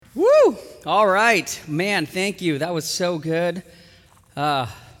All right, man, thank you. That was so good.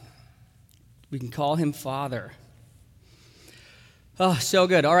 We can call him Father. Oh, so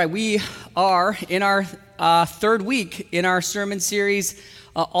good. All right, we are in our third week in our sermon series,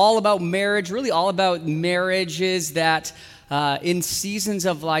 all about marriage, really all about marriages that in seasons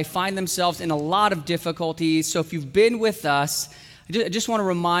of life find themselves in a lot of difficulties. So if you've been with us, I just want to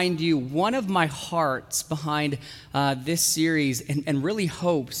remind you, one of my hearts behind this series and really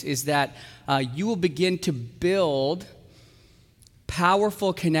hopes is that you will begin to build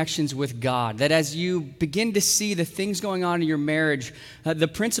powerful connections with God. That as you begin to see the things going on in your marriage, the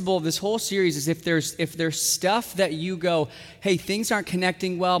principle of this whole series is if there's stuff that you go, hey, things aren't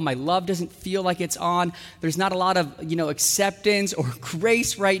connecting well, my love doesn't feel like it's on, there's not a lot of acceptance or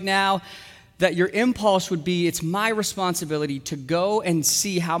grace right now, that your impulse would be, it's my responsibility to go and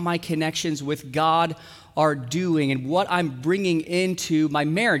see how my connections with God are doing and what I'm bringing into my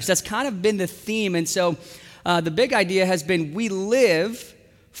marriage. That's kind of been the theme. And so the big idea has been we live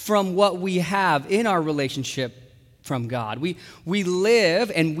from what we have in our relationship from God. We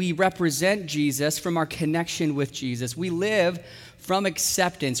live and we represent Jesus from our connection with Jesus. We live from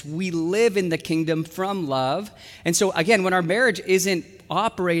acceptance. We live in the kingdom from love. And so again, when our marriage isn't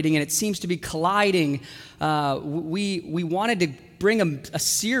operating and it seems to be colliding, we wanted to bring a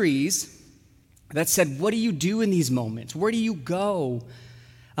series that said, what do you do in these moments? Where do you go?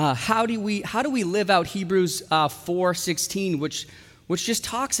 How do we live out Hebrews 4:16, which just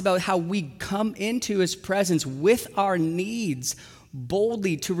talks about how we come into his presence with our needs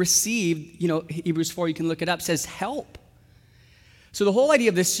boldly to receive, Hebrews 4, you can look it up, says help. So the whole idea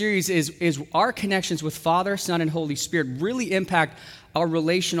of this series is our connections with Father, Son, and Holy Spirit really impact our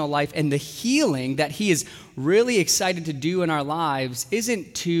relational life, and the healing that he is really excited to do in our lives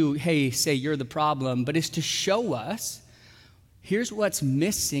isn't to, hey, say you're the problem, but is to show us, here's what's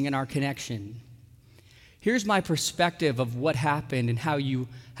missing in our connection. Here's my perspective of what happened and how you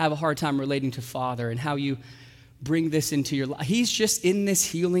have a hard time relating to Father and how you bring this into your life. He's just in this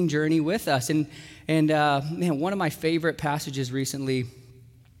healing journey with us. And man, one of my favorite passages recently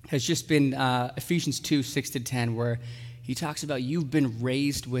has just been Ephesians 2:6-10, where he talks about you've been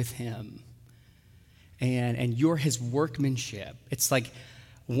raised with him and you're his workmanship. It's like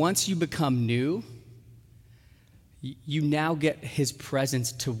once you become new, you now get his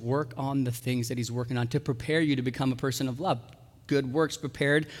presence to work on the things that he's working on, to prepare you to become a person of love. Good works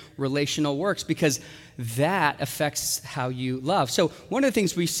prepared, relational works, because that affects how you love. So one of the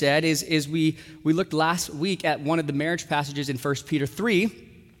things we said is we looked last week at one of the marriage passages in 1 Peter 3,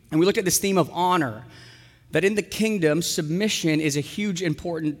 and we looked at this theme of honor, that in the kingdom, submission is a huge,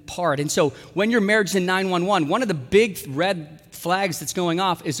 important part. And so when your marriage is in 911, one of the big red flags that's going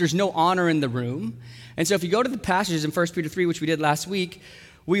off is there's no honor in the room. And so if you go to the passages in 1 Peter 3, which we did last week,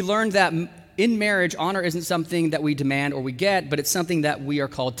 we learned that in marriage, honor isn't something that we demand or we get, but it's something that we are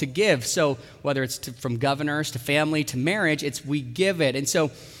called to give. So whether it's from governors to family to marriage, it's we give it. And so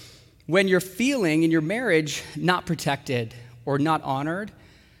when you're feeling in your marriage not protected or not honored,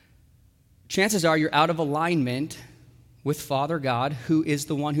 chances are you're out of alignment with Father God, who is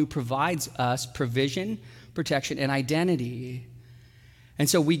the one who provides us provision, protection, and identity. And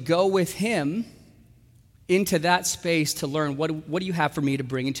so we go with him into that space to learn what do you have for me to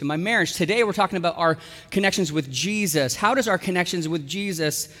bring into my marriage. Today we're talking about our connections with Jesus. How does our connections with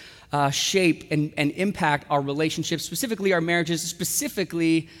Jesus shape and impact our relationships, specifically our marriages,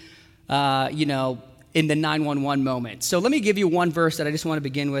 specifically, in the 911 moment. So let me give you one verse that I just want to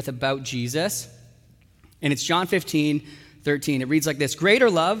begin with about Jesus. And it's John 15:13. It reads like this: greater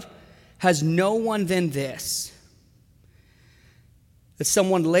love has no one than this, that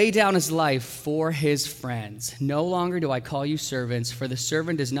someone lay down his life for his friends. No longer do I call you servants, for the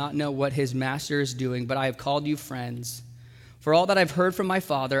servant does not know what his master is doing, but I have called you friends. For all that I've heard from my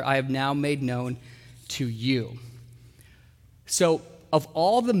Father, I have now made known to you. So of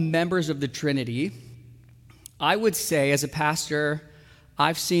all the members of the Trinity, I would say as a pastor,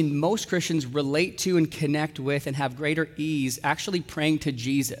 I've seen most Christians relate to and connect with and have greater ease actually praying to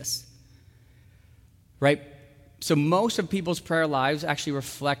Jesus, right? So most of people's prayer lives actually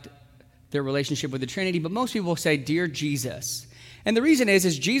reflect their relationship with the Trinity, but most people say, Dear Jesus. And the reason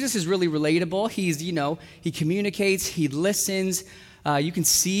is Jesus is really relatable. He's, he communicates, he listens. You can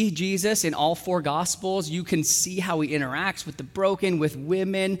see Jesus in all four Gospels. You can see how he interacts with the broken, with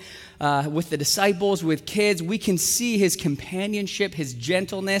women, with the disciples, with kids. We can see his companionship, his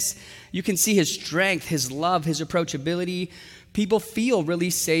gentleness. You can see his strength, his love, his approachability. People feel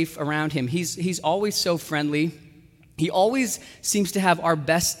really safe around him. He's always so friendly. He always seems to have our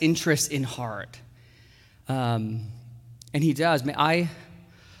best interests in heart. And he does.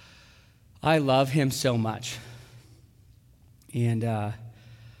 I love him so much. And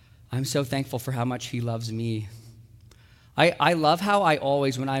I'm so thankful for how much he loves me. I love how I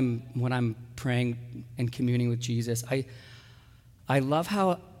always, when I'm praying and communing with Jesus, I love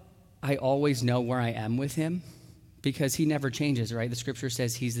how I always know where I am with him, because he never changes, right? The scripture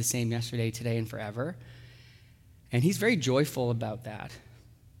says he's the same yesterday, today, and forever. And he's very joyful about that.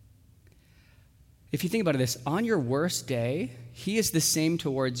 If you think about this, on your worst day, he is the same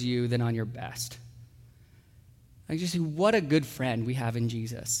towards you than on your best. Like, just what a good friend we have in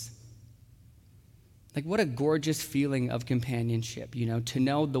Jesus. Like, what a gorgeous feeling of companionship, to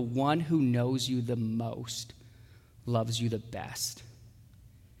know the one who knows you the most loves you the best.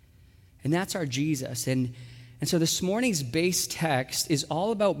 And that's our Jesus. And so this morning's base text is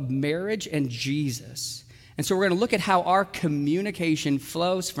all about marriage and Jesus. And so we're going to look at how our communication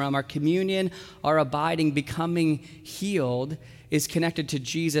flows from our communion, our abiding, becoming healed, is connected to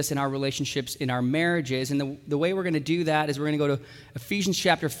Jesus in our relationships, in our marriages. And the way we're going to do that is we're going to go to Ephesians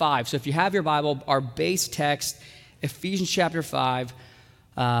chapter 5. So if you have your Bible, our base text, Ephesians chapter 5.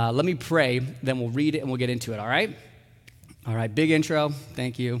 Let me pray, then we'll read it and we'll get into it, all right? All right, big intro.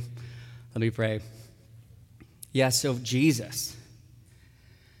 Thank you. Let me pray. Yes, so Jesus,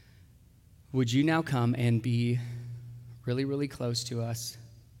 would you now come and be really, really close to us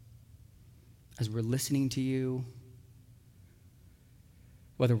as we're listening to you,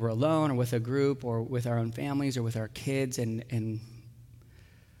 whether we're alone or with a group or with our own families or with our kids, and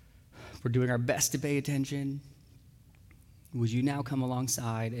we're doing our best to pay attention. Would you now come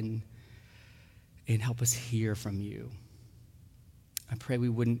alongside and help us hear from you? I pray we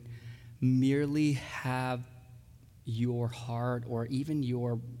wouldn't merely have your heart or even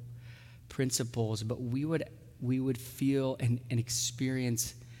your principles, but we would feel and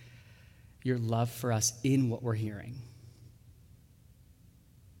experience your love for us in what we're hearing.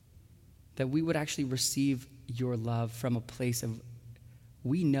 That we would actually receive your love from a place of,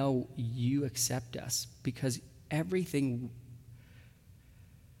 we know you accept us, because everything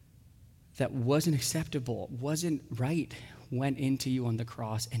that wasn't acceptable, wasn't right, went into you on the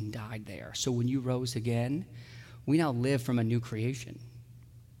cross and died there. So when you rose again, we now live from a new creation.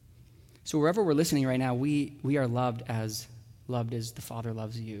 So wherever we're listening right now, we are loved as the Father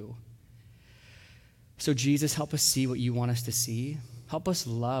loves you. So Jesus, help us see what you want us to see. Help us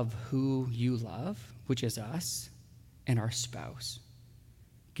love who you love, which is us and our spouse.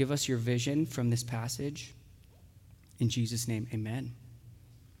 Give us your vision from this passage. In Jesus' name, amen.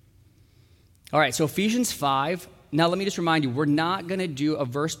 All right, so Ephesians 5. Now let me just remind you, we're not going to do a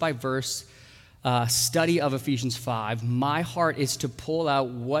verse-by-verse study of Ephesians 5. My heart is to pull out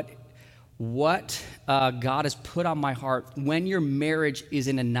what God has put on my heart. When your marriage is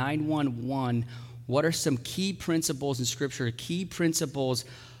in a 911, what are some key principles in Scripture, key principles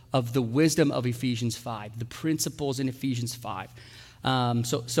of the wisdom of Ephesians 5, the principles in Ephesians 5.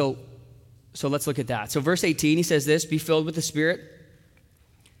 So let's look at that. So verse 18, he says this, be filled with the Spirit.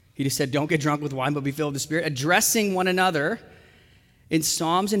 He just said, don't get drunk with wine, but be filled with the Spirit, addressing one another in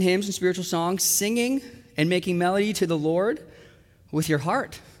psalms and hymns and spiritual songs, singing and making melody to the Lord with your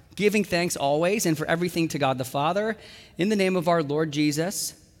heart, giving thanks always and for everything to God the Father, in the name of our Lord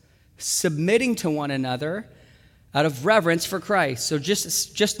Jesus, submitting to one another out of reverence for Christ. So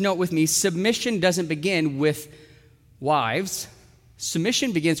just note with me, submission doesn't begin with wives.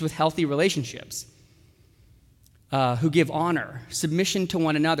 Submission begins with healthy relationships who give honor, submission to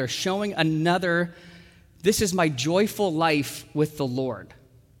one another, showing another, this is my joyful life with the Lord.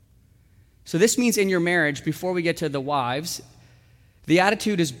 So this means in your marriage, before we get to the wives, the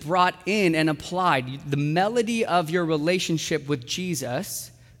attitude is brought in and applied. The melody of your relationship with Jesus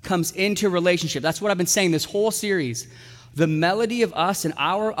comes into relationship. That's what I've been saying this whole series. The melody of us and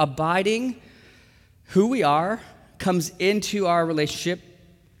our abiding, who we are, comes into our relationship.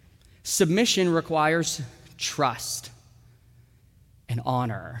 Submission requires trust and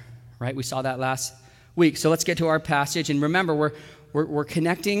honor, right? We saw that last week. So let's get to our passage. And remember, we're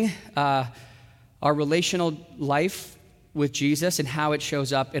connecting our relational life with Jesus and how it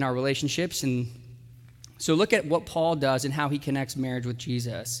shows up in our relationships. And so look at what Paul does and how he connects marriage with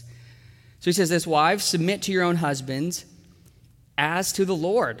Jesus. So he says this, wives, submit to your own husbands as to the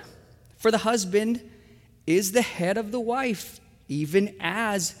Lord. For the husband is the head of the wife, even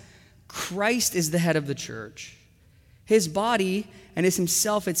as Christ is the head of the church, his body, and is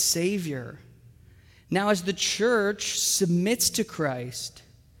himself its Savior. Now as the church submits to Christ,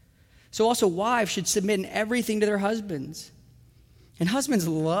 so also wives should submit in everything to their husbands. And husbands,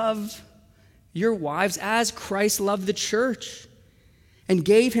 love your wives as Christ loved the church and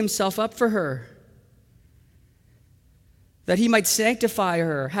gave himself up for her, that he might sanctify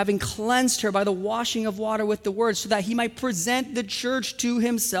her, having cleansed her by the washing of water with the word, so that he might present the church to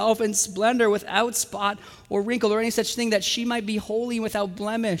himself in splendor, without spot or wrinkle or any such thing, that she might be holy and without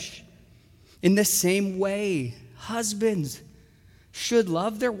blemish. In the same way, husbands should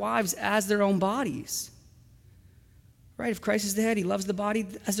love their wives as their own bodies. Right? If Christ is the head, he loves the body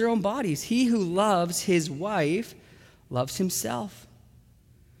as their own bodies. He who loves his wife loves himself.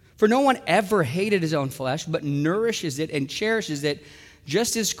 For no one ever hated his own flesh, but nourishes it and cherishes it,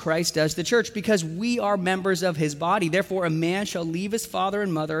 just as Christ does the church, because we are members of his body. Therefore, a man shall leave his father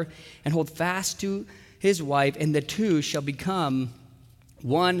and mother and hold fast to his wife, and the two shall become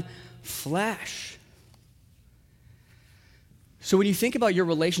one flesh. So when you think about your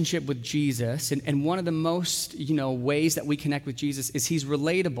relationship with Jesus, and one of the most, ways that we connect with Jesus is he's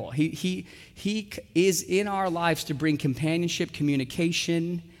relatable. He is in our lives to bring companionship,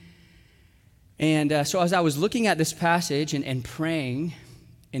 communication. And so as I was looking at this passage and praying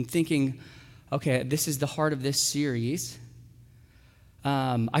and thinking, okay, this is the heart of this series,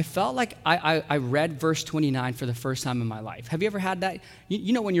 I felt like I read verse 29 for the first time in my life. Have you ever had that?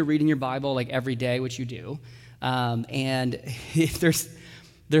 You know when you're reading your Bible like every day, which you do, and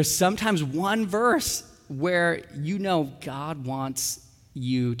there's sometimes one verse where God wants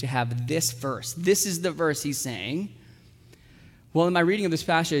you to have this verse. This is the verse he's saying. Well, in my reading of this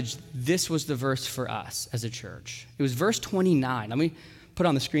passage, this was the verse for us as a church. It was verse 29. Let me put it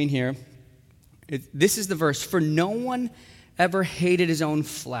on the screen here. This is the verse. For no one ever hated his own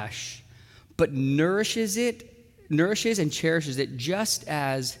flesh, but nourishes and cherishes it, just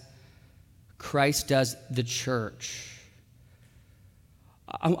as Christ does the church.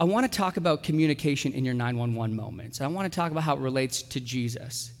 I want to talk about communication in your 911 moments. I want to talk about how it relates to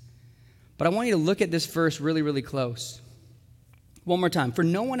Jesus. But I want you to look at this verse really, really close. One more time. For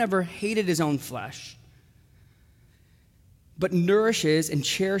no one ever hated his own flesh, but nourishes and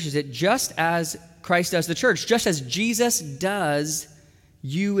cherishes it, just as Christ does the church, just as Jesus does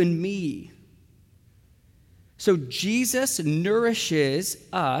you and me. So Jesus nourishes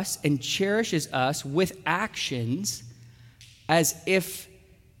us and cherishes us with actions as if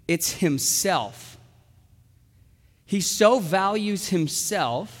it's himself. He so values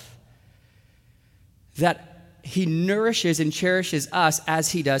himself that he nourishes and cherishes us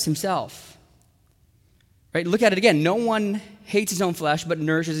as he does himself. Right? Look at it again. No one hates his own flesh, but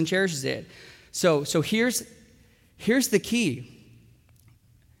nourishes and cherishes it. So here's the key.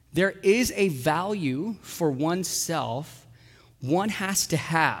 There is a value for oneself one has to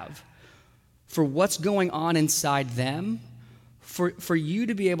have for what's going on inside them, for you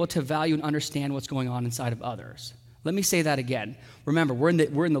to be able to value and understand what's going on inside of others. Let me say that again. Remember, we're in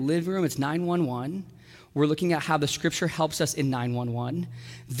the living room. It's 911. We're looking at how the scripture helps us in 911.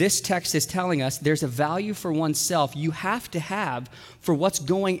 This text is telling us there's a value for oneself you have to have for what's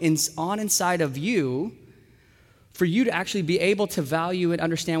going on inside of you, for you to actually be able to value and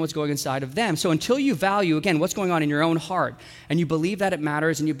understand what's going inside of them. So until you value, again, what's going on in your own heart, and you believe that it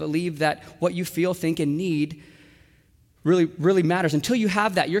matters, and you believe that what you feel, think, and need really, really matters, until you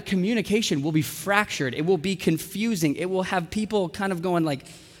have that, your communication will be fractured. It will be confusing. It will have people kind of going like,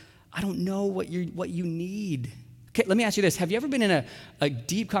 I don't know what you need. Okay, let me ask you this. Have you ever been in a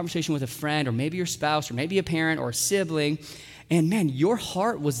deep conversation with a friend, or maybe your spouse, or maybe a parent or a sibling, and man, your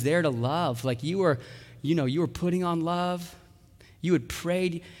heart was there to love. Like you were putting on love. You had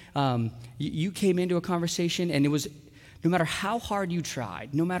prayed. You came into a conversation, and it was, no matter how hard you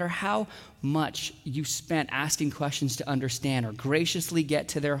tried, no matter how much you spent asking questions to understand or graciously get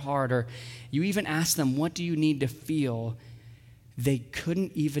to their heart, or you even asked them, what do you need to feel? They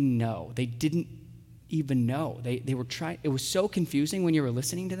couldn't even know. They didn't even know. They were trying. It was so confusing when you were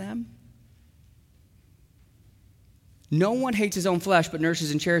listening to them. No one hates his own flesh, but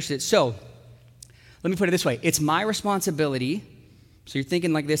nourishes and cherishes it. So, let me put it this way. It's my responsibility. So you're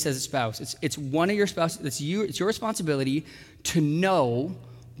thinking like this as a spouse. It's one of your spouses. It's your responsibility to know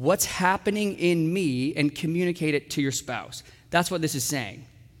what's happening in me and communicate it to your spouse. That's what this is saying.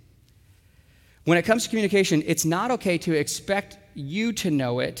 When it comes to communication, it's not okay to expect you to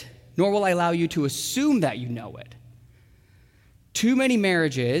know it, nor will I allow you to assume that you know it. Too many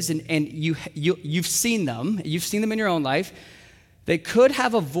marriages, and you've seen them in your own life, they could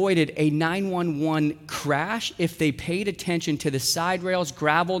have avoided a 911 crash if they paid attention to the side rails,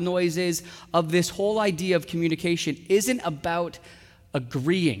 gravel noises of this whole idea of communication isn't about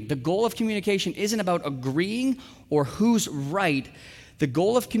agreeing. The goal of communication isn't about agreeing or who's right. The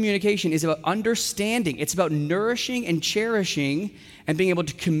goal of communication is about understanding. It's about nourishing and cherishing and being able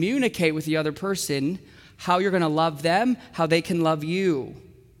to communicate with the other person how you're going to love them, how they can love you.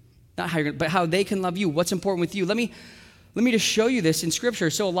 Not how you're going to, but how they can love you, what's important with you. Let me Let me just show you this in Scripture.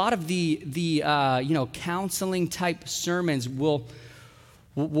 So a lot of the counseling type sermons will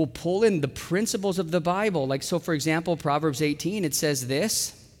pull in the principles of the Bible. Like, so for example, Proverbs 18, it says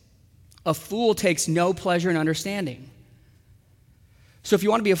this: a fool takes no pleasure in understanding. So if you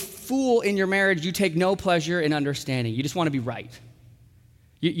want to be a fool in your marriage, you take no pleasure in understanding. You just want to be right.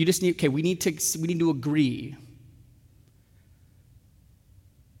 You just need, we need to agree.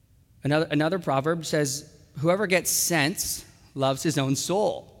 Another proverb says, whoever gets sense loves his own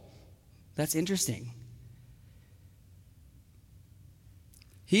soul. That's interesting.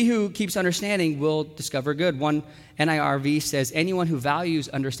 He who keeps understanding will discover good. One NIRV says, anyone who values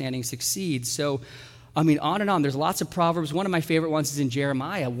understanding succeeds. So, on and on. There's lots of proverbs. One of my favorite ones is in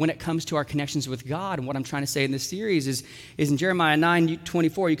Jeremiah. When it comes to our connections with God, and what I'm trying to say in this series is in Jeremiah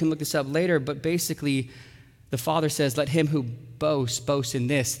 9:24. You can look this up later, but basically, the Father says, let him who boast in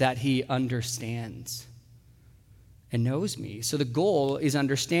this, that he understands and knows me. So the goal is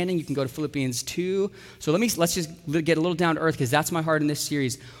understanding. You can go to Philippians 2. So let's just get a little down to earth, because that's my heart in this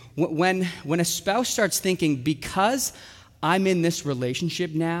series. When a spouse starts thinking, because I'm in this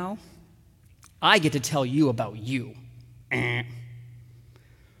relationship now, I get to tell you about you.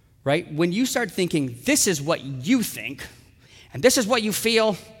 Right? When you start thinking, this is what you think, and this is what you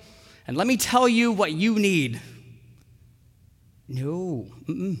feel, and let me tell you what you need. No.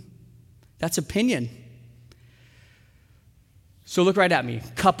 That's opinion. So look right at me.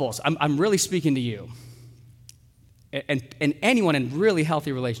 Couples, I'm really speaking to you. And anyone in really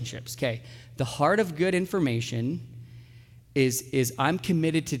healthy relationships, okay? The heart of good information is I'm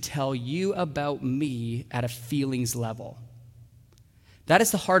committed to tell you about me at a feelings level. That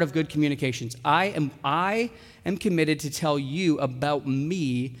is the heart of good communications. I am committed to tell you about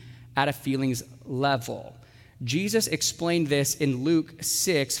me at a feelings level. Jesus explained this in Luke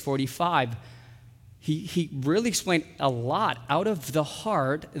 6:45. He really explained a lot. Out of the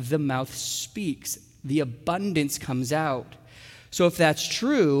heart, the mouth speaks. The abundance comes out. So if that's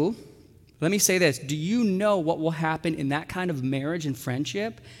true, let me say this. Do you know what will happen in that kind of marriage and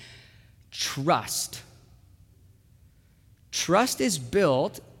friendship? Trust. Trust is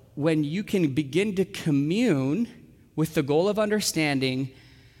built when you can begin to commune with the goal of understanding,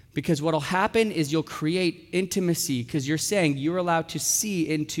 because what will happen is you'll create intimacy, because you're saying you're allowed to see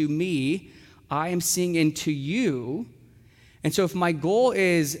into me, I am seeing into you. And so if my goal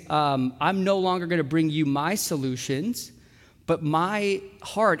is I'm no longer going to bring you my solutions, but my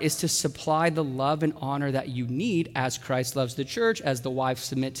heart is to supply the love and honor that you need as Christ loves the church, as the wives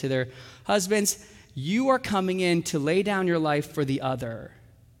submit to their husbands, you are coming in to lay down your life for the other.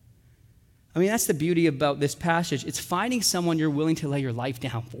 That's the beauty about this passage. It's finding someone you're willing to lay your life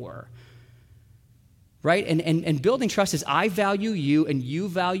down for. Right? And building trust is I value you and you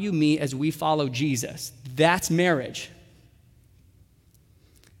value me as we follow Jesus. That's marriage.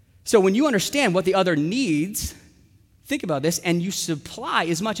 So when you understand what the other needs, think about this, and you supply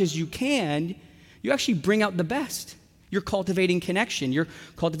as much as you can, you actually bring out the best. You're cultivating connection. You're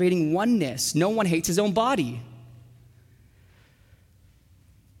cultivating oneness. No one hates his own body.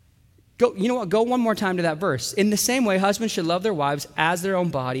 Go one more time to that verse. In the same way, husbands should love their wives as their own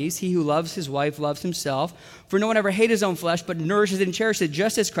bodies. He who loves his wife loves himself. For no one ever hates his own flesh, but nourishes and cherishes it,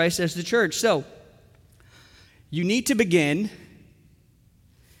 just as Christ does the church. So, you need to begin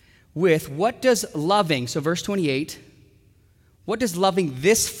with what does loving, so verse 28, what does loving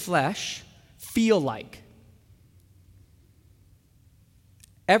this flesh feel like?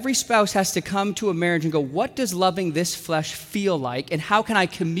 Every spouse has to come to a marriage and go, what does loving this flesh feel like, and how can I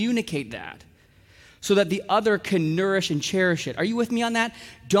communicate that so that the other can nourish and cherish it? Are you with me on that?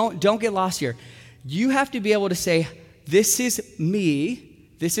 Don't get lost here. You have to be able to say, this is me,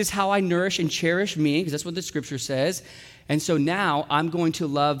 this is how I nourish and cherish me, because that's what the scripture says, and so now I'm going to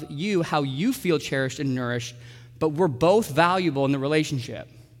love you how you feel cherished and nourished, but we're both valuable in the relationship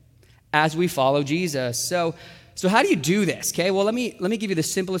as we follow Jesus. So how do you do this? Okay, well, let me give you the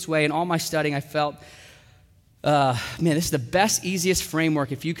simplest way. In all my studying, I felt, this is the best, easiest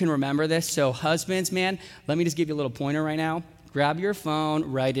framework if you can remember this. So husbands, man, let me just give you a little pointer right now. Grab your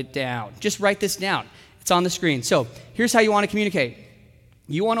phone, write it down. Just write this down. It's on the screen. So here's how you want to communicate.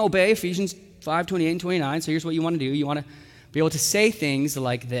 You want to obey Ephesians 5:28 and 29. So here's what you want to do. You want to be able to say things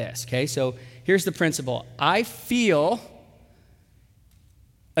like this. Okay, so here's the principle. I feel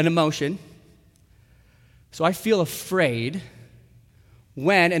an emotion. So I feel afraid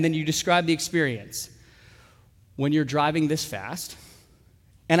when, and then you describe the experience, when you're driving this fast,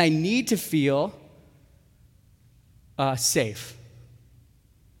 and I need to feel safe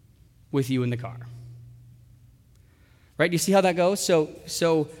with you in the car. Right? You see how that goes?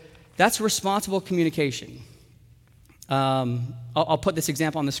 So that's responsible communication. I'll put this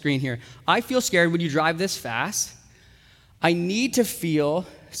example on the screen here. I feel scared when you drive this fast. I need to feel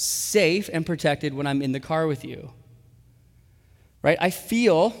safe and protected when I'm in the car with you. Right? I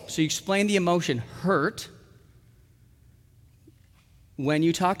feel, so you explain the emotion, hurt when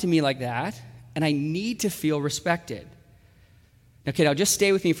you talk to me like that, and I need to feel respected. Okay, now just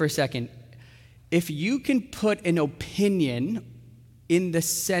stay with me for a second. If you can put an opinion in the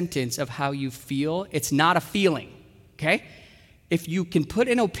sentence of how you feel, it's not a feeling, okay? If you can put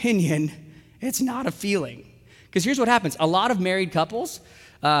an opinion, it's not a feeling. Because here's what happens. A lot of married couples,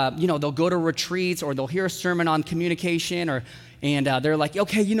 they'll go to retreats or they'll hear a sermon on communication and they're like,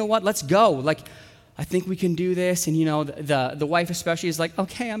 okay, you know what, let's go. Like, I think we can do this. And, the wife especially is like,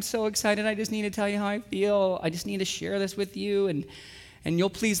 okay, I'm so excited. I just need to tell you how I feel. I just need to share this with you. And you'll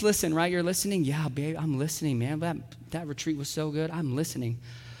please listen, right? You're listening? Yeah, babe, I'm listening, man. That retreat was so good. I'm listening.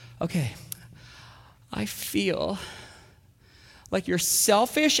 Okay, I feel like you're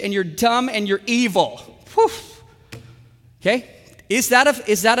selfish and you're dumb and you're evil. Whew. Okay? Is that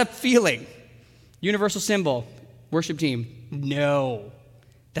a feeling? Universal symbol, worship team. No.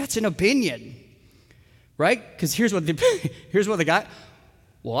 That's an opinion. Right? Because here's what the guy,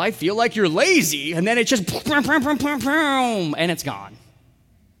 well, I feel like you're lazy, and then it just and it's gone.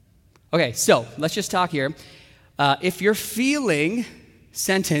 Okay, so let's just talk here. If your feeling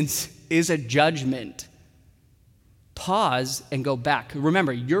sentence is a judgment, pause and go back.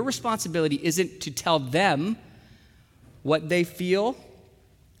 Remember, your responsibility isn't to tell them what they feel,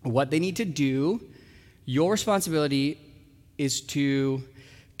 what they need to do. Your responsibility is to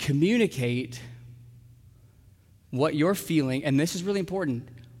communicate what you're feeling, and this is really important,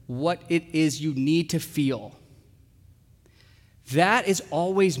 what it is you need to feel. That is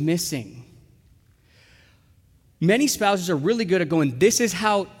always missing. Many spouses are really good at going, this is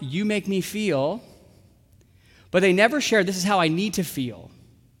how you make me feel, but they never share, this is how I need to feel.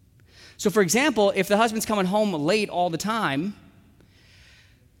 So for example, if the husband's coming home late all the time,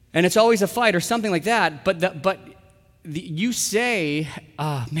 and it's always a fight or something like that, you say,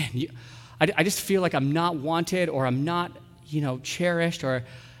 I just feel like I'm not wanted, or I'm not, cherished, or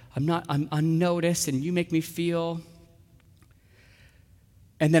I'm unnoticed, and you make me feel.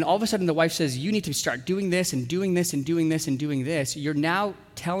 And then all of a sudden the wife says, you need to start doing this and doing this and doing this and doing this. You're now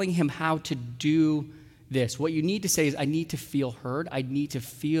telling him how to do this. What you need to say is, I need to feel heard. I need to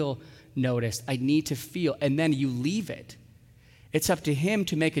feel noticed. I need to feel. And then you leave it. It's up to him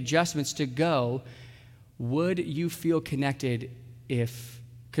to make adjustments to go, would you feel connected if,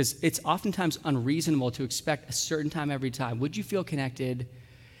 because it's oftentimes unreasonable to expect a certain time every time. Would you feel connected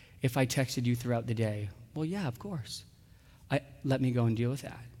if I texted you throughout the day? Well, yeah, of course. Let me go and deal with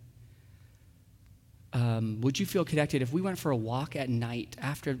that. Would you feel connected if we went for a walk at night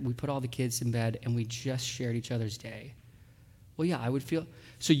after we put all the kids in bed and we just shared each other's day? Well, yeah, I would feel.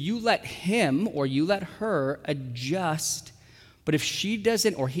 So you let him or you let her adjust, but if she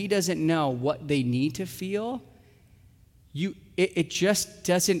doesn't or he doesn't know what they need to feel, it just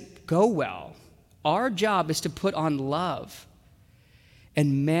doesn't go well. Our job is to put on love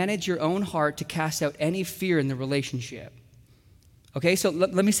and manage your own heart to cast out any fear in the relationship. Okay, so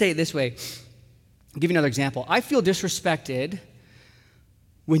let me say it this way. I'll give you another example. I feel disrespected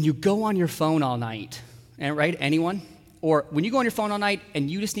when you go on your phone all night, right? Anyone? Or when you go on your phone all night and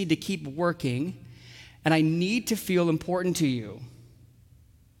you just need to keep working, and I need to feel important to you.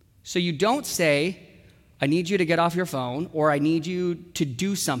 So you don't say, I need you to get off your phone, or I need you to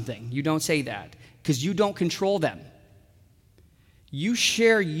do something. You don't say that, because you don't control them. You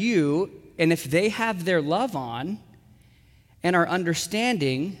share you, and if they have their love on and are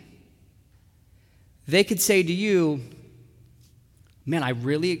understanding, they could say to you, man, I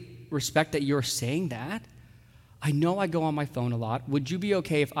really respect that you're saying that. I know I go on my phone a lot. Would you be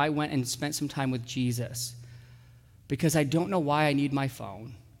okay if I went and spent some time with Jesus? Because I don't know why I need my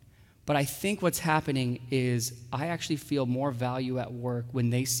phone. But I think what's happening is I actually feel more value at work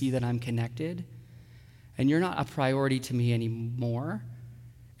when they see that I'm connected, and you're not a priority to me anymore.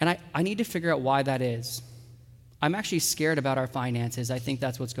 And I need to figure out why that is. I'm actually scared about our finances. I think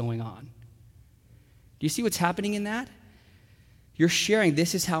that's what's going on. Do you see what's happening in that? You're sharing,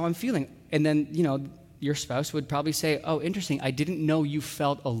 this is how I'm feeling. And then, your spouse would probably say, oh, interesting, I didn't know you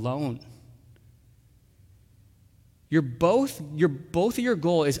felt alone. Both of your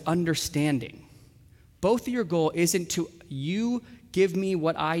goal is understanding. Both of your goal isn't to you give me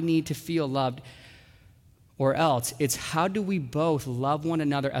what I need to feel loved or else. It's how do we both love one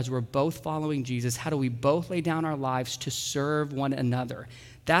another as we're both following Jesus? How do we both lay down our lives to serve one another?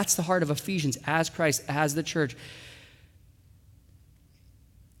 That's the heart of Ephesians, as Christ, as the church.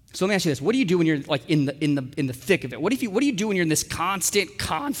 So let me ask you this. What do you do when you're like in the thick of it? What do you do when you're in this constant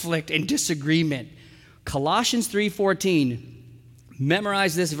conflict and disagreement? Colossians 3:14.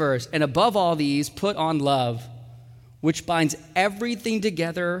 Memorize this verse. And above all these, put on love, which binds everything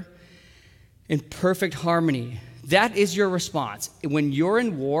together in perfect harmony. That is your response. When you're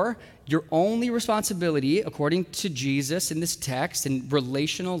in war, your only responsibility, according to Jesus in this text and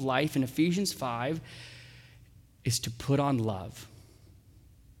relational life in Ephesians 5, is to put on love.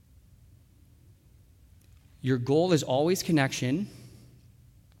 Your goal is always connection.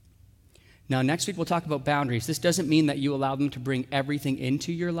 Now, next week we'll talk about boundaries. This doesn't mean that you allow them to bring everything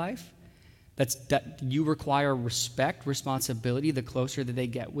into your life. That you require respect, responsibility, the closer that they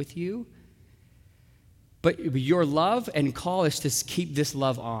get with you. But your love and call is to keep this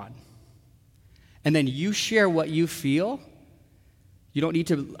love on. And then you share what you feel. You don't need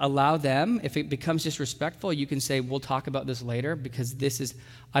to allow them. If it becomes disrespectful, you can say, we'll talk about this later because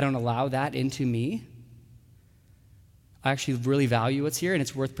I don't allow that into me. I actually really value what's here and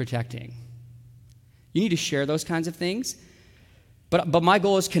it's worth protecting. You need to share those kinds of things. But my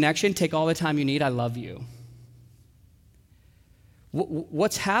goal is connection. Take all the time you need. I love you.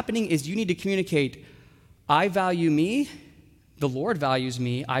 What's happening is you need to communicate, I value me, the Lord values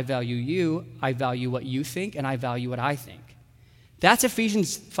me, I value you, I value what you think, and I value what I think. That's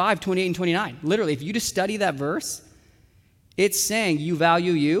Ephesians 5:28 and 29. Literally, if you just study that verse, it's saying you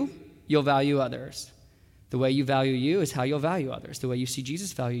value you, you'll value others. The way you value you is how you'll value others. The way you see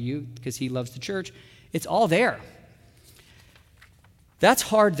Jesus value you, because he loves the church, it's all there. That's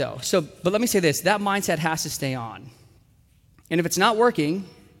hard, though. But let me say this. That mindset has to stay on. And if it's not working,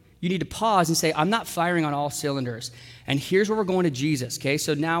 you need to pause and say, I'm not firing on all cylinders. And here's where we're going to Jesus, okay?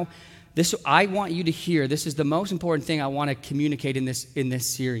 So now, I want you to hear. This is the most important thing I want to communicate in this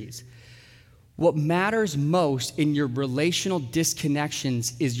series. What matters most in your relational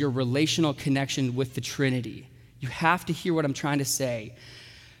disconnections is your relational connection with the Trinity. You have to hear what I'm trying to say.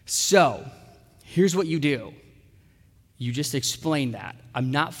 So, here's what you do. You just explain that.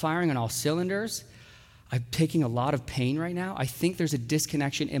 I'm not firing on all cylinders. I'm taking a lot of pain right now. I think there's a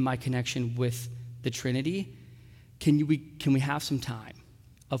disconnection in my connection with the Trinity. Can we have some time?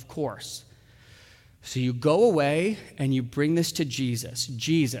 Of course. So you go away and you bring this to Jesus.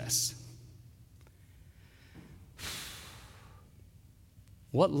 Jesus,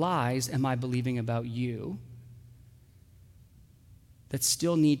 what lies am I believing about you that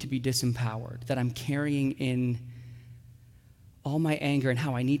still need to be disempowered, that I'm carrying in all my anger and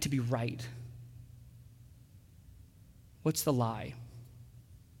how I need to be right? What's the lie?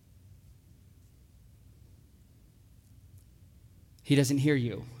 He doesn't hear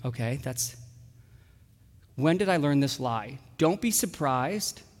you. Okay, when did I learn this lie? Don't be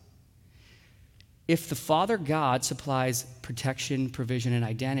surprised if the Father God supplies protection, provision, and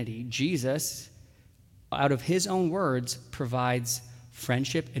identity. Jesus, out of his own words, provides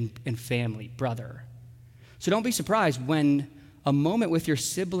friendship and family, brother. So don't be surprised when a moment with your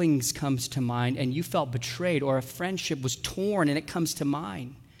siblings comes to mind and you felt betrayed, or a friendship was torn and it comes to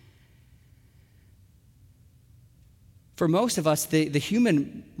mind. For most of us, the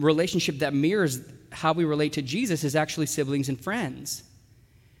human relationship that mirrors how we relate to Jesus is actually siblings and friends.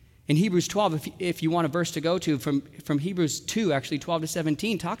 In Hebrews 12, if you want a verse to go to, from Hebrews 2, actually 12 to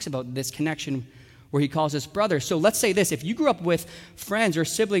 17, talks about this connection where he calls us brothers. So let's say this. If you grew up with friends or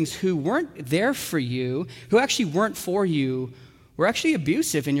siblings who weren't there for you, who actually weren't for you, were actually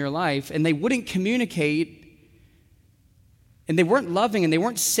abusive in your life, and they wouldn't communicate, and they weren't loving, and they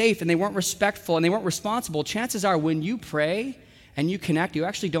weren't safe, and they weren't respectful, and they weren't responsible, chances are when you pray and you connect, you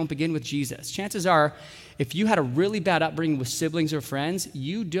actually don't begin with Jesus. Chances are, if you had a really bad upbringing with siblings or friends,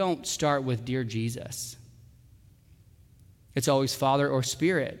 you don't start with Dear Jesus. It's always Father or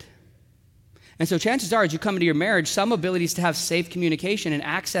Spirit. And so chances are, as you come into your marriage, some abilities to have safe communication and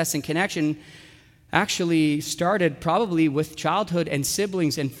access and connection actually started probably with childhood and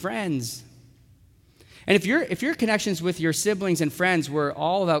siblings and friends. And if your connections with your siblings and friends were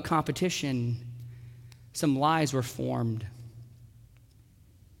all about competition, some lies were formed.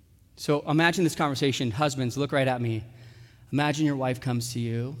 So imagine this conversation. Husbands, look right at me. Imagine your wife comes to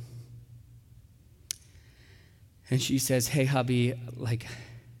you and she says, hey, hubby,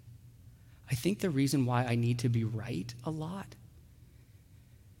 I think the reason why I need to be right a lot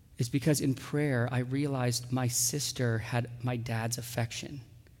is because in prayer, I realized my sister had my dad's affection.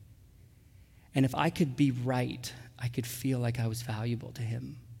 And if I could be right, I could feel like I was valuable to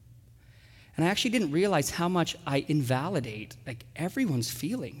him. And I actually didn't realize how much I invalidate everyone's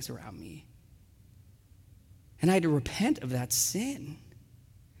feelings around me. And I had to repent of that sin.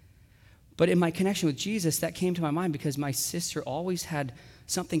 But in my connection with Jesus, that came to my mind because my sister always had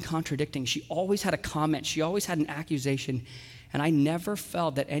something contradicting. She always had a comment. She always had an accusation. And I never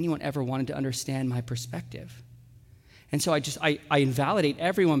felt that anyone ever wanted to understand my perspective. And so I invalidate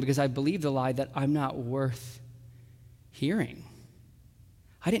everyone because I believe the lie that I'm not worth hearing.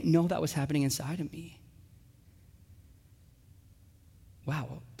 I didn't know that was happening inside of me.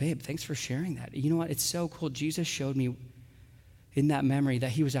 Wow, babe, thanks for sharing that. You know what? It's so cool. Jesus showed me in that memory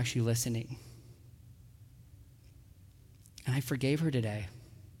that he was actually listening. And I forgave her today.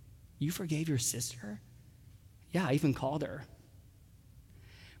 You forgave your sister? Yeah, I even called her.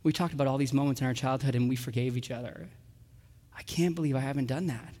 We talked about all these moments in our childhood and we forgave each other. I can't believe I haven't done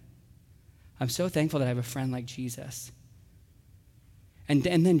that. I'm so thankful that I have a friend like Jesus. And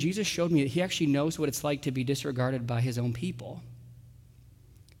then Jesus showed me that he actually knows what it's like to be disregarded by his own people.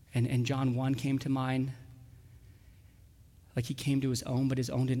 And John 1 came to mind. Like he came to his own, but his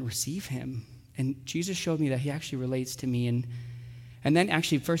own didn't receive him. And Jesus showed me that he actually relates to me. And then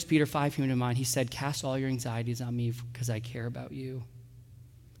actually 1 Peter 5 came to mind. He said, cast all your anxieties on me because I care about you.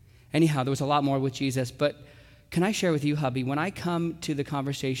 Anyhow, there was a lot more with Jesus, but can I share with you, hubby, when I come to the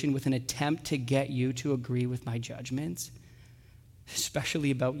conversation with an attempt to get you to agree with my judgments,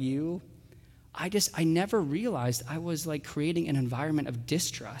 especially about you, I never realized I was like creating an environment of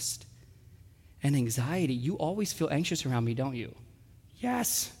distrust and anxiety. You always feel anxious around me, don't you?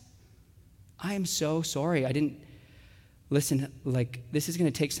 Yes. I am so sorry. I didn't listen, like this is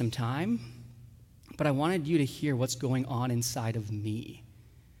going to take some time, but I wanted you to hear what's going on inside of me.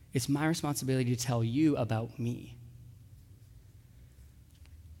 It's my responsibility to tell you about me.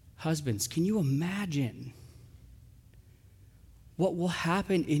 Husbands, can you imagine what will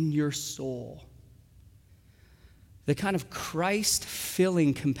happen in your soul? The kind of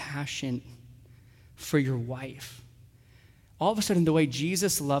Christ-filling compassion for your wife. All of a sudden, the way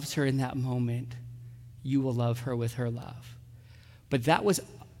Jesus loves her in that moment, you will love her with her love. But that was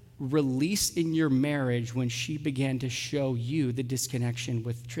released in your marriage when she began to show you the disconnection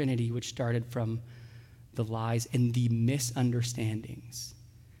with Trinity, which started from the lies and the misunderstandings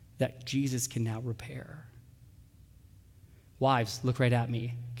that Jesus can now repair. Wives, look right at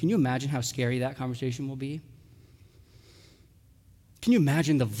me. Can you imagine how scary that conversation will be? Can you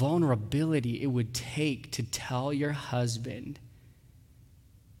imagine the vulnerability it would take to tell your husband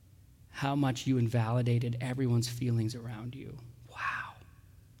how much you invalidated everyone's feelings around you? Wow.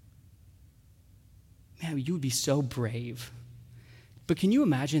 Man, you would be so brave. But can you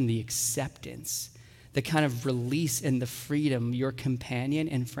imagine the acceptance, the kind of release and the freedom your companion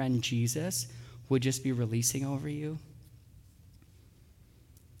and friend Jesus would just be releasing over you?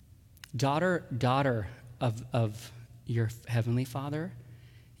 Daughter of your heavenly Father,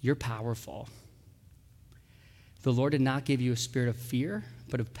 you're powerful. The Lord did not give you a spirit of fear,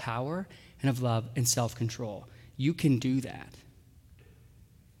 but of power and of love and self-control. You can do that.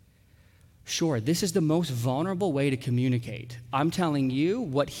 Sure, this is the most vulnerable way to communicate. I'm telling you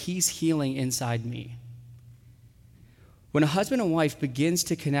what he's healing inside me. When a husband and wife begins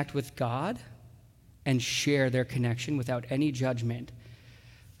to connect with God and share their connection without any judgment,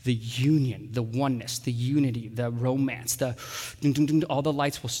 the union, the oneness, the unity, the romance, all the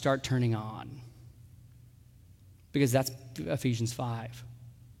lights will start turning on. Because that's Ephesians 5.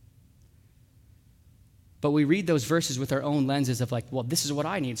 But we read those verses with our own lenses of like, well, this is what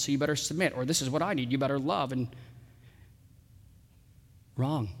I need, so you better submit, or this is what I need, you better love. And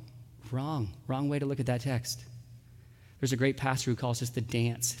wrong way to look at that text. There's a great pastor who calls this the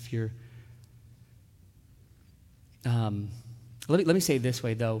dance. If you're, let me say it this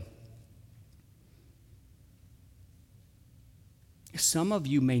way, though. Some of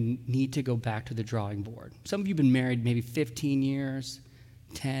you may need to go back to the drawing board. Some of you have been married maybe 15 years,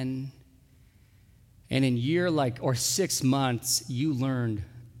 10, and in year or 6 months, you learned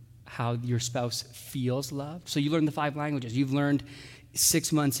how your spouse feels loved. So you learned the 5 languages. You've learned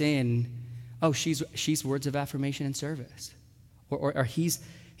 6 months in, oh, she's words of affirmation and service. Or he's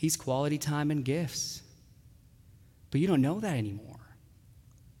quality time and gifts. But you don't know that anymore.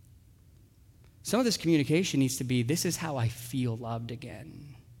 Some of this communication needs to be, this is how I feel loved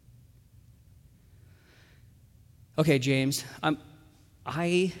again. Okay, James,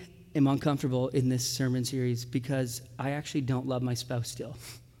 I am uncomfortable in this sermon series because I actually don't love my spouse still.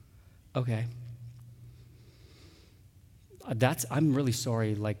 Okay. I'm really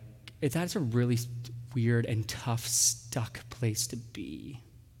sorry. That's a really weird and tough, stuck place to be.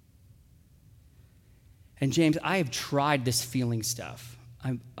 And James, I have tried this feeling stuff.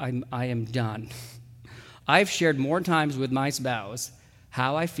 I am done. I've shared more times with my spouse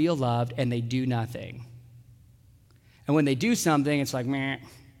how I feel loved, and they do nothing. And when they do something, it's like, meh,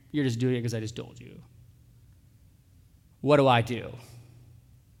 you're just doing it because I just told you. What do I do?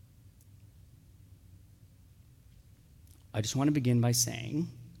 I just want to begin by saying,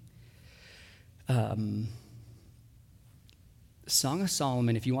 Song of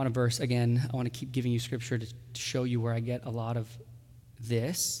Solomon, if you want a verse, again, I want to keep giving you scripture to show you where I get a lot of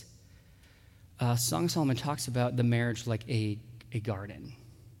this. Song of Solomon talks about the marriage like a garden.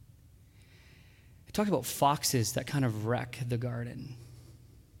 It talks about foxes that kind of wreck the garden.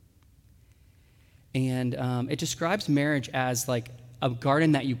 And it describes marriage as like a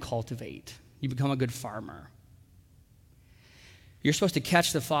garden that you cultivate. You become a good farmer. You're supposed to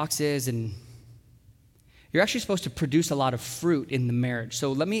catch the foxes, and you're actually supposed to produce a lot of fruit in the marriage.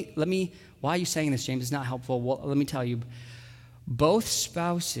 So let me, why are you saying this, James? It's not helpful. Well, let me tell you, both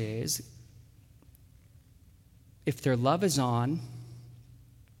spouses, if their love is on,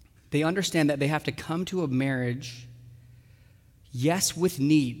 they understand that they have to come to a marriage, yes, with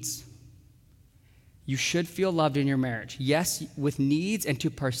needs. You should feel loved in your marriage. Yes, with needs, and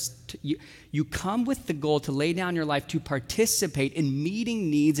you come with the goal to lay down your life to participate in meeting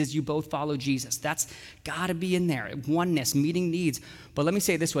needs as you both follow Jesus. That's got to be in there. Oneness, meeting needs. But let me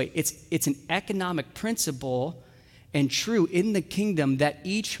say it this way. It's an economic principle and true in the kingdom that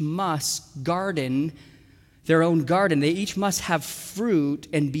each must garden their own garden. They each must have fruit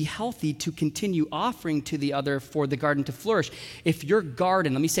and be healthy to continue offering to the other for the garden to flourish. If your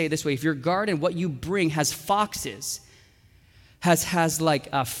garden, let me say it this way, if your garden, what you bring has foxes, has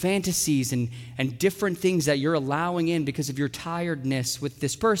like fantasies and different things that you're allowing in because of your tiredness with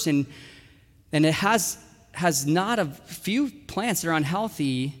this person, and it has not a few plants that are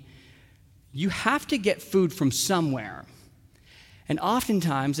unhealthy, you have to get food from somewhere. And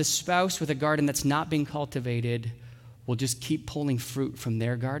oftentimes, a spouse with a garden that's not being cultivated will just keep pulling fruit from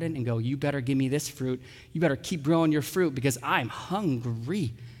their garden and go, you better give me this fruit. You better keep growing your fruit because I'm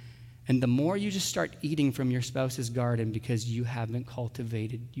hungry. And the more you just start eating from your spouse's garden because you haven't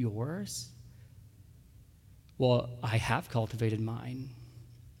cultivated yours, well, I have cultivated mine.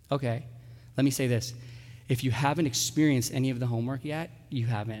 Okay, let me say this. If you haven't experienced any of the homework yet, you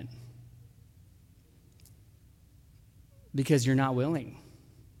haven't. Because you're not willing.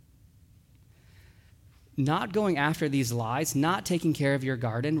 Not going after these lies, not taking care of your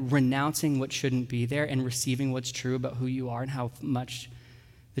garden, renouncing what shouldn't be there, and receiving what's true about who you are and how much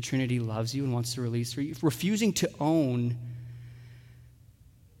the Trinity loves you and wants to release for you. Refusing to own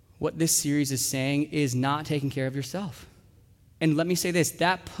what this series is saying is not taking care of yourself. And let me say this,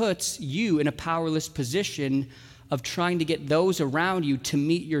 that puts you in a powerless position of trying to get those around you to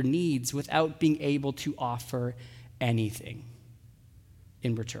meet your needs without being able to offer anything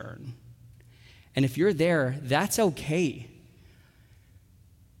in return. And if you're there, that's okay.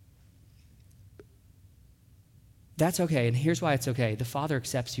 That's okay, and here's why it's okay. The Father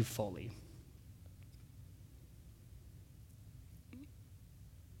accepts you fully.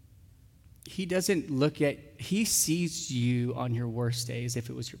 He sees you on your worst days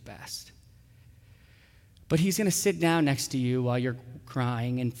if it was your best. But he's going to sit down next to you while you're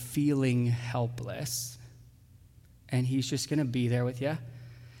crying and feeling helpless. And he's just going to be there with you.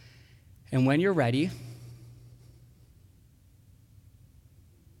 And when you're ready,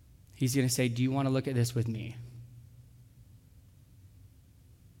 he's going to say, do you want to look at this with me?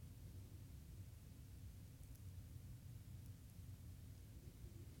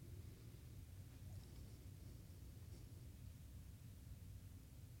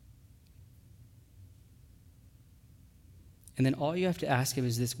 And then all you have to ask him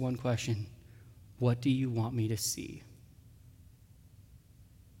is this one question. What do you want me to see?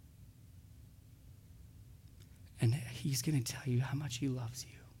 And he's going to tell you how much he loves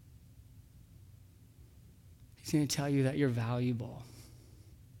you. He's going to tell you that you're valuable.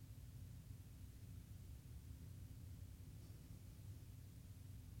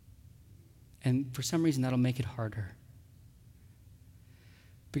 And for some reason, that'll make it harder.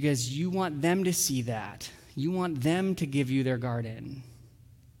 Because you want them to see that. You want them to give you their garden.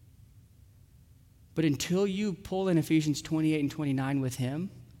 But until you pull in Ephesians 28 and 29 with him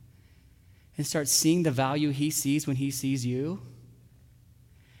and start seeing the value he sees when he sees you,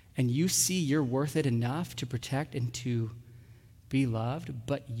 and you see you're worth it enough to protect and to be loved,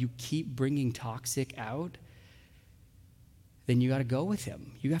 but you keep bringing toxic out, then you got to go with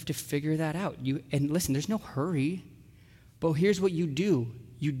him. You have to figure that out. And listen, there's no hurry, but here's what you do.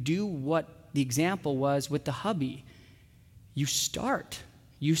 You do what the example was with the hubby. You start.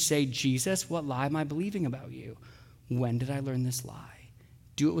 You say, Jesus, what lie am I believing about you? When did I learn this lie?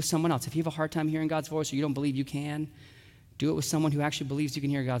 Do it with someone else. If you have a hard time hearing God's voice or you don't believe you can, do it with someone who actually believes you can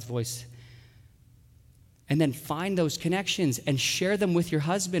hear God's voice. And then find those connections and share them with your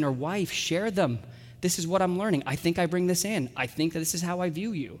husband or wife. Share them. This is what I'm learning. I think I bring this in. I think that this is how I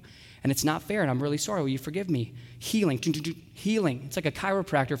view you. And it's not fair, and I'm really sorry. Will you forgive me? Healing. Healing. It's like a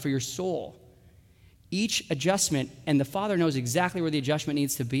chiropractor for your soul. Each adjustment, and the Father knows exactly where the adjustment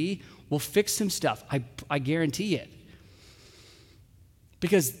needs to be, will fix some stuff. I guarantee it.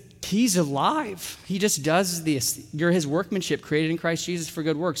 Because he's alive. He just does this. You're his workmanship, created in Christ Jesus for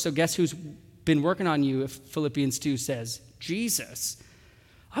good works. So guess who's been working on you, if Philippians 2 says? Jesus.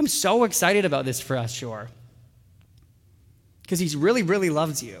 I'm so excited about this for us, Shore. Because he really, really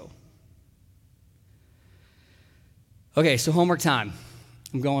loves you. Okay, so homework time.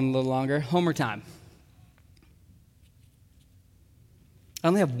 I'm going a little longer. Homework time. I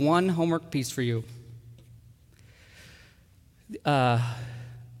only have one homework piece for you. The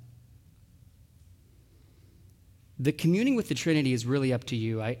communing with the Trinity is really up to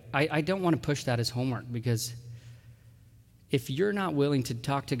you. I don't want to push that as homework, because if you're not willing to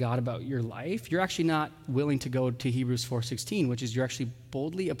talk to God about your life, you're actually not willing to go to Hebrews 4:16, which is you're actually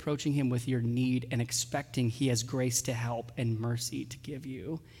boldly approaching him with your need and expecting he has grace to help and mercy to give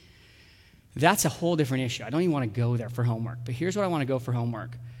you. That's a whole different issue. I don't even want to go there for homework, but here's what I want to go for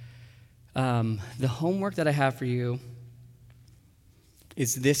homework. The homework that I have for you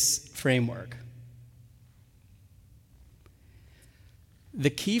is this framework. The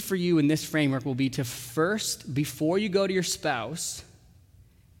key for you in this framework will be to first, before you go to your spouse,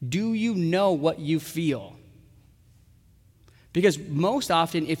 do you know what you feel? Because most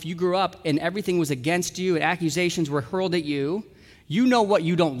often, if you grew up and everything was against you and accusations were hurled at you, you know what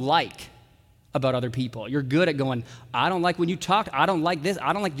you don't like about other people. You're good at going, I don't like when you talk, I don't like this,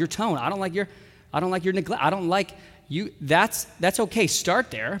 I don't like your tone, I don't like your neglect, I don't like you. That's okay.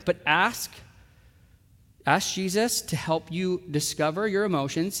 Start there, but ask Jesus to help you discover your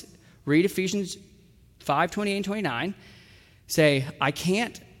emotions. Read Ephesians 5:28 and 29. Say, I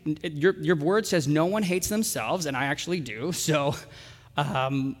can't, your word says no one hates themselves, and I actually do, so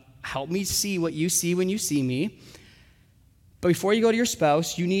help me see what you see when you see me. But before you go to your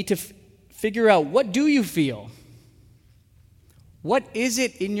spouse, you need to figure out, what do you feel? What is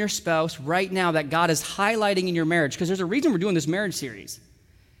it in your spouse right now that God is highlighting in your marriage? Because there's a reason we're doing this marriage series.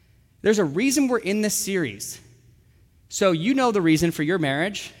 There's a reason we're in this series. So you know the reason for your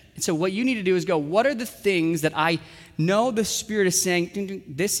marriage. And so what you need to do is go, what are the things that I know the Spirit is saying,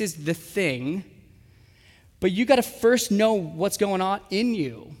 this is the thing, but you got to first know what's going on in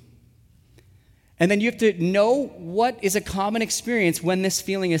you. And then you have to know what is a common experience when this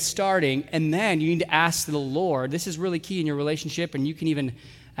feeling is starting, and then you need to ask the Lord. This is really key in your relationship, and you can even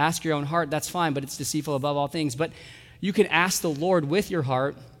ask your own heart. That's fine, but it's deceitful above all things. But you can ask the Lord with your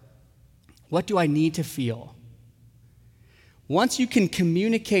heart, what do I need to feel? Once you can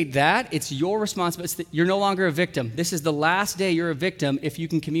communicate that, it's your responsibility. You're no longer a victim. This is the last day you're a victim if you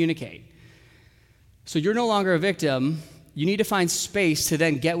can communicate. So you're no longer a victim. You need to find space to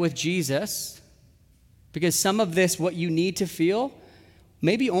then get with Jesus, because some of this, what you need to feel,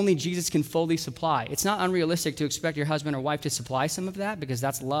 maybe only Jesus can fully supply. It's not unrealistic to expect your husband or wife to supply some of that, because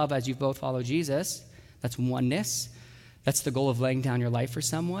that's love as you both follow Jesus. That's oneness. That's the goal of laying down your life for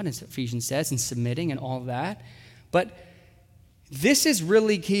someone, as Ephesians says, and submitting and all of that. But this is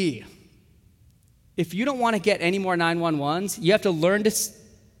really key. If you don't want to get any more 911s, you have to learn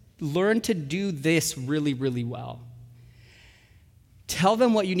to do this really, really well. Tell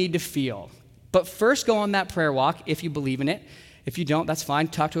them what you need to feel. But first go on that prayer walk if you believe in it. If you don't, that's fine.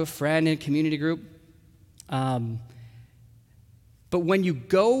 Talk to a friend in a community group. But when you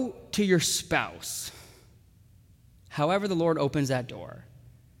go to your spouse, however the Lord opens that door,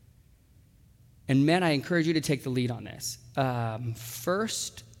 and men, I encourage you to take the lead on this.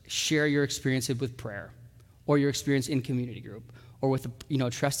 First, share your experiences with prayer, or your experience in community group, or with a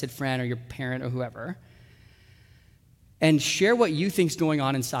trusted friend or your parent or whoever. And share what you think's going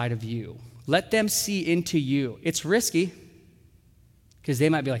on inside of you. Let them see into you. It's risky, because they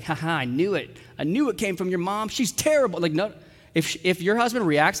might be like, haha, I knew it. I knew it came from your mom. She's terrible. Like, no, if your husband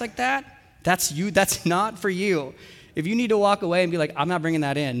reacts like that, that's you. That's not for you. If you need to walk away and be like, I'm not bringing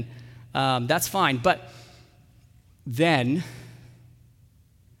that in, that's fine. But then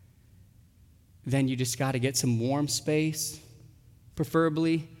you just got to get some warm space,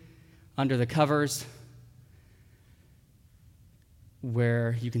 preferably under the covers,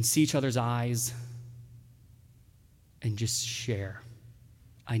 where you can see each other's eyes and just share.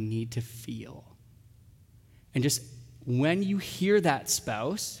 I need to feel. And just when you hear that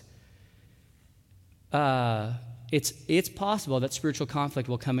spouse, it's possible that spiritual conflict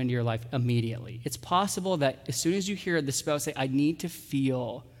will come into your life immediately. It's possible that as soon as you hear the spouse say, I need to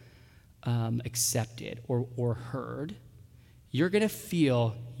feel accepted or heard, you're going to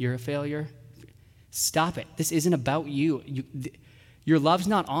feel you're a failure. Stop it. This isn't about you. Your love's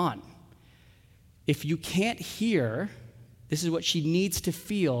not on. If you can't hear, this is what she needs to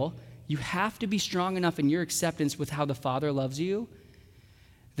feel, you have to be strong enough in your acceptance with how the Father loves you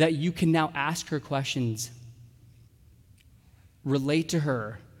that you can now ask her questions, relate to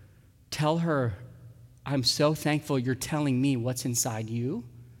her, tell her, I'm so thankful you're telling me what's inside you.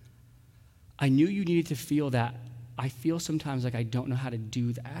 I knew you needed to feel that. I feel sometimes like I don't know how to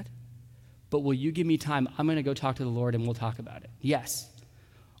do that, but will you give me time? I'm going to go talk to the Lord and we'll talk about it. Yes.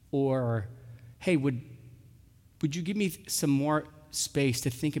 Or, hey, would you give me some more space to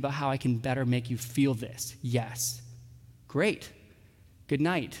think about how I can better make you feel this? Yes. Great. Good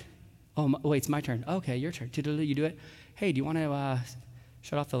night. Oh, wait, it's my turn. Okay, your turn. You do it. Hey, do you want to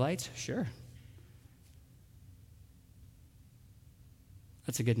shut off the lights? Sure.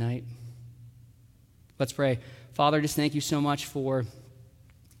 That's a good night. Let's pray. Father, just thank you so much for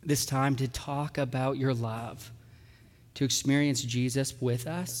this time to talk about your love, to experience Jesus with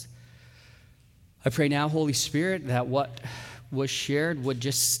us. I pray now, Holy Spirit, that what was shared would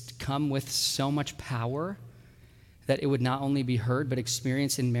just come with so much power that it would not only be heard but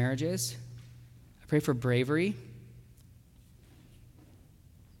experienced in marriages. I pray for bravery.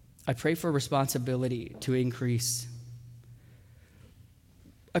 I pray for responsibility to increase.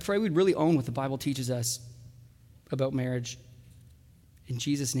 I pray we'd really own what the Bible teaches us about marriage. In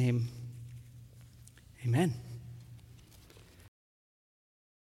Jesus' name, amen.